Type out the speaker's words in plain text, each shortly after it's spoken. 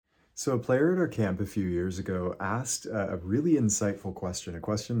So, a player at our camp a few years ago asked a really insightful question, a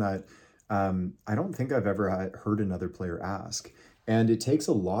question that I don't think I've ever heard another player ask. And it takes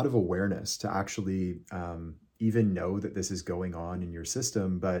a lot of awareness to actually even know that this is going on in your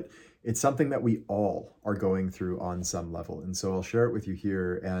system, but it's something that we all are going through on some level. And so, I'll share it with you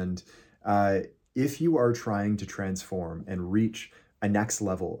here. And uh, if you are trying to transform and reach a next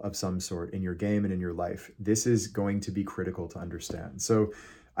level of some sort in your game and in your life, this is going to be critical to understand. So,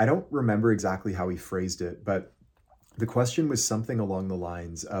 I don't remember exactly how he phrased it, but the question was something along the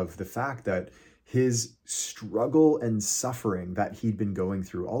lines of the fact that his struggle and suffering that he'd been going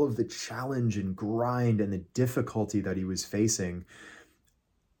through, all of the challenge and grind and the difficulty that he was facing,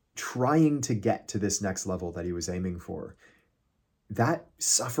 trying to get to this next level that he was aiming for, that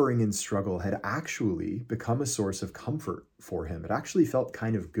suffering and struggle had actually become a source of comfort for him. It actually felt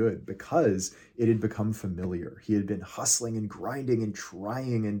kind of good because it had become familiar. He had been hustling and grinding and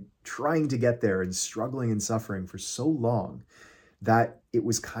trying to get there and struggling and suffering for so long that it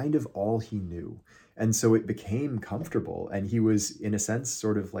was kind of all he knew. And so it became comfortable, and he was, in a sense,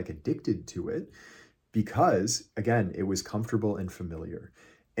 sort of like addicted to it because, again, it was comfortable and familiar.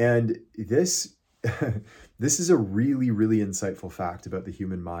 And this this is a really, really insightful fact about the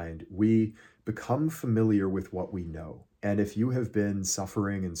human mind. We become familiar with what we know. And if you have been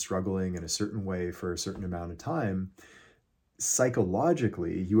suffering and struggling in a certain way for a certain amount of time,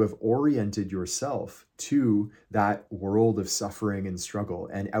 psychologically, you have oriented yourself to that world of suffering and struggle.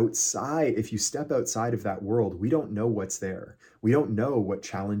 And outside, if you step outside of that world, we don't know what's there. We don't know what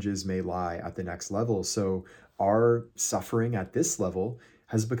challenges may lie at the next level. So our suffering at this level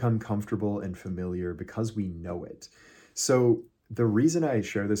has become comfortable and familiar because we know it. So the reason I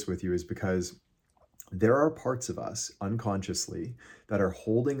share this with you is because there are parts of us unconsciously that are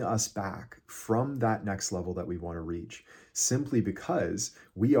holding us back from that next level that we want to reach simply because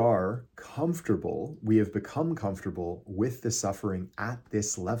we are comfortable. We have become comfortable with the suffering at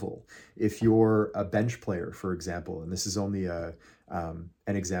this level. If you're a bench player, for example, and this is only an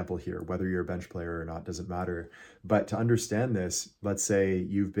example here, whether you're a bench player or not doesn't matter. But to understand this, let's say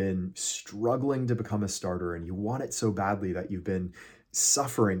you've been struggling to become a starter and you want it so badly that you've been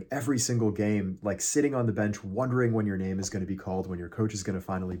suffering every single game, like sitting on the bench, wondering when your name is going to be called, when your coach is going to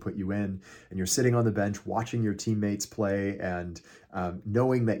finally put you in, and you're sitting on the bench watching your teammates play and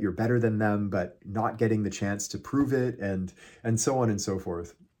knowing that you're better than them, but not getting the chance to prove it, and so on and so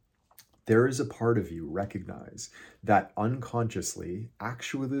forth. There is a part of you, recognize, that unconsciously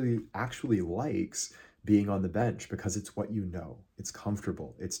actually likes being on the bench because it's what you know. It's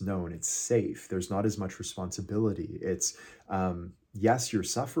comfortable, it's known, it's safe. There's not as much responsibility. It's yes, you're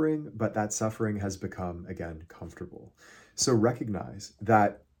suffering, but that suffering has become, again, comfortable. So recognize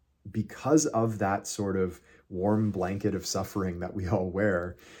that because of that sort of warm blanket of suffering that we all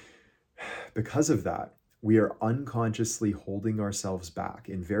wear, because of that, we are unconsciously holding ourselves back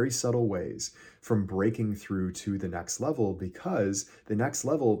in very subtle ways from breaking through to the next level because the next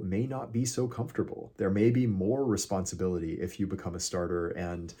level may not be so comfortable. There may be more responsibility if you become a starter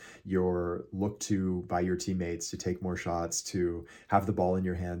and you're looked to by your teammates to take more shots, to have the ball in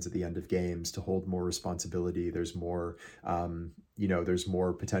your hands at the end of games, to hold more responsibility. There's more, there's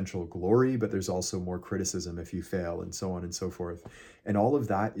more potential glory, but there's also more criticism if you fail, and so on and so forth. And all of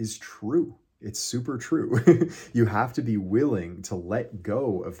that is true. It's super true. You have to be willing to let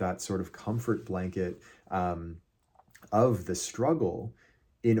go of that sort of comfort blanket of the struggle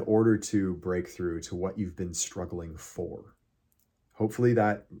in order to break through to what you've been struggling for. Hopefully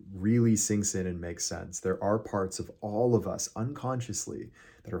that really sinks in and makes sense. There are parts of all of us unconsciously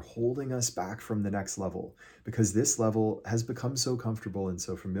that are holding us back from the next level because this level has become so comfortable and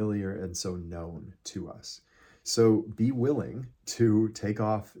so familiar and so known to us. So be willing to take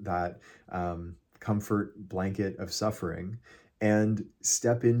off that comfort blanket of suffering and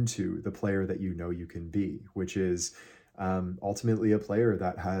step into the player that you know you can be, which is ultimately a player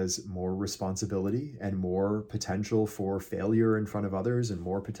that has more responsibility and more potential for failure in front of others and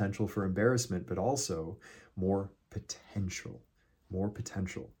more potential for embarrassment, but also more potential, more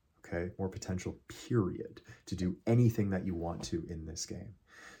potential, okay? More potential, period, to do anything that you want to in this game.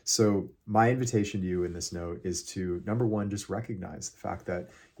 So my invitation to you in this note is to, number one, just recognize the fact that,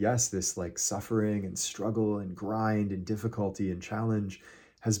 yes, this like suffering and struggle and grind and difficulty and challenge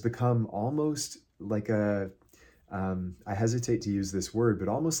has become almost like I hesitate to use this word, but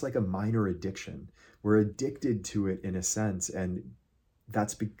almost like a minor addiction. We're addicted to it in a sense, and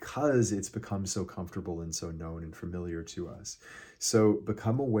that's because it's become so comfortable and so known and familiar to us. So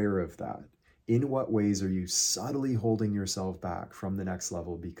become aware of that. In what ways are you subtly holding yourself back from the next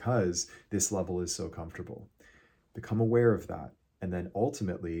level because this level is so comfortable? Become aware of that. And then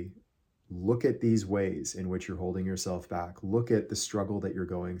ultimately Look at these ways in which you're holding yourself back. Look at the struggle that you're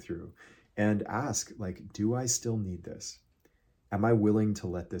going through and ask, like, do I still need this? Am I willing to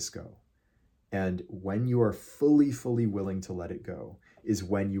let this go? And when you are fully willing to let it go is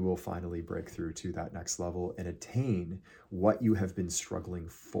when you will finally break through to that next level and attain what you have been struggling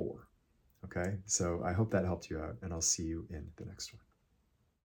for. Okay, so I hope that helped you out, and I'll see you in the next one.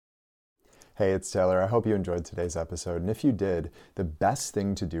 Hey, it's Taylor. I hope you enjoyed today's episode. And if you did, the best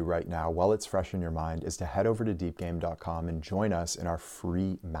thing to do right now while it's fresh in your mind is to head over to deepgame.com and join us in our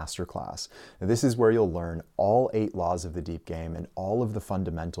free masterclass. Now, this is where you'll learn all 8 laws of the deep game and all of the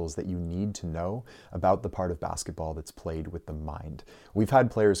fundamentals that you need to know about the part of basketball that's played with the mind. We've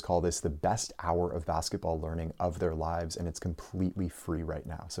had players call this the best hour of basketball learning of their lives, and it's completely free right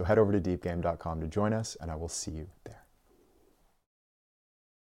now. So head over to deepgame.com to join us, and I will see you